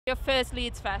Your first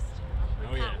Leeds Fest.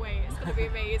 We can't wait, it's going to be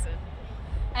amazing.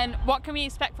 And what can we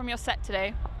expect from your set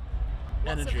today?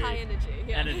 Lots of high energy.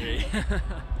 Yeah. Energy.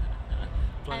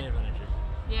 Plenty of energy.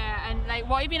 Yeah, and like,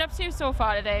 what have you been up to so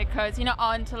far today? Because you're not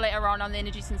on till later on the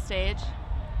Energy Scene stage.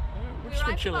 We've We just been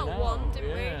arrived chilling about out. 1,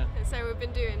 didn't we? And so we've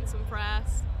been doing some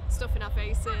press, stuff in our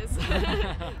faces,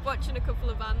 watching a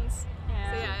couple of bands.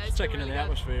 Yeah. So yeah, Just it's been taking really in the good.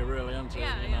 atmosphere, really, hasn't it?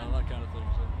 Yeah, You yeah. know, that kind of thing.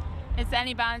 So. Is there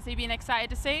any bands that you've been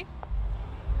excited to see?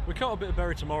 We caught a bit of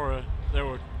Berry Tomorrow. They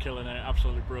were killing it,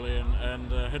 absolutely brilliant. And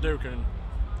Hadouken,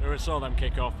 we saw them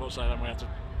kick off, but so then we had to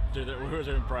do that. We were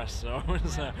doing press, so it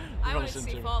was. I wanted to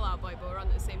see Fall Out Boy, but we're on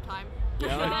at the same time.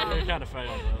 Yeah, it kind of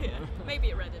failed. Yeah, maybe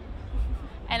at Reading.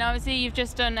 And obviously you've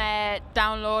just done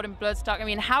Download and Bloodstock. I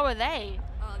mean, how are they?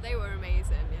 Oh, they were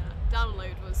amazing, yeah.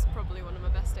 Download was probably one of my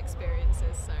best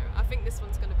experiences, so I think this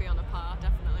one's going to be on a par,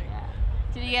 definitely. Yeah.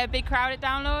 Did you get a big crowd at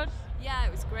Download? Yeah,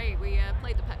 it was great. We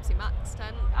played the Pepsi Max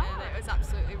tent, and it was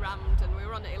absolutely rammed, and we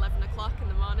were on at 11 o'clock in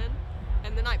the morning,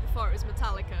 and the night before it was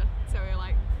Metallica, so we were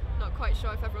like, not quite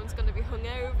sure if everyone's going to be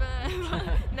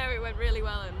hungover. No, it went really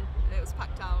well, and it was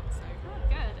packed out, so.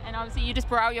 Good. And obviously you just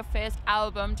brought out your first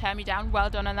album, Tear Me Down. Well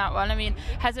done on that one. I mean,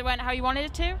 has it went how you wanted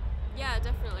it to? Yeah,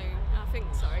 definitely. I think,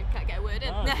 sorry, can't get a word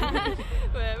in.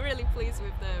 We're really pleased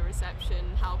with the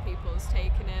reception, how people's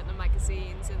taken it, the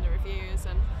magazines and the reviews,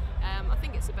 and I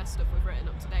think it's the best stuff we've written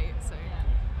up to date. So.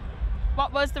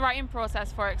 What was the writing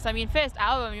process for it? Because I mean, first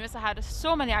album, you must have had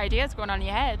so many ideas going on in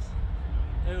your head.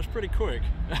 It was pretty quick,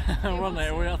 wasn't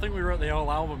it? I think we wrote the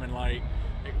whole album in like,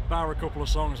 bar a couple of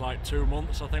songs, like 2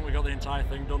 months. I think we got the entire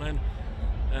thing done in,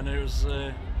 and it was.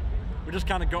 We just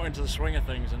kind of got into the swing of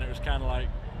things, and it was kind of like,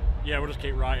 yeah, we'll just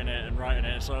keep writing it and writing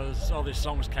it. So all these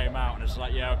songs came out, and it's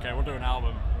like, yeah, okay, we'll do an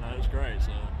album. And it was great.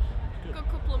 So. Good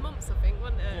couple of months, I think,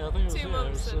 wasn't it? Yeah, I think it was, 2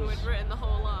 months, and we'd written the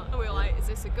whole lot. And we were like, is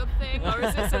this a good thing or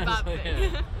is this a bad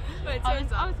thing? But it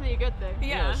turns out, obviously a good thing.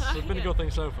 yeah, It's been a good thing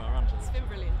so far, hasn't it? It's been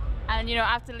brilliant. And you know,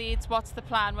 after Leeds, what's the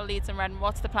plan? Well, Leeds and Reading,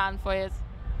 what's the plan for you?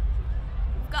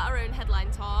 We've got our own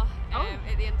headline tour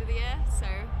at the end of the year, so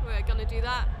we're going to do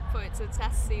that, put it to the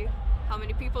test, see how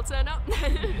many people turn up.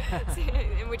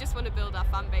 And we just want to build our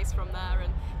fan base from there.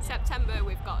 And September,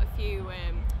 we've got a few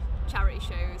charity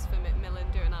shows for Macmillan,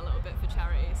 doing our little bit for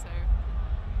charity. So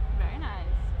very nice.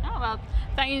 Oh well,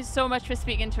 thank you so much for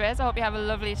speaking to us. I hope you have a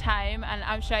lovely time, and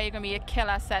I'm sure you're going to be a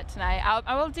killer set tonight.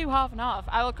 I will do half and half.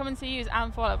 I will come and see you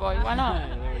and Fall Out Boy. Why not?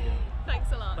 Yeah, there we go.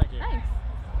 Thanks a lot. Thank you. Thanks.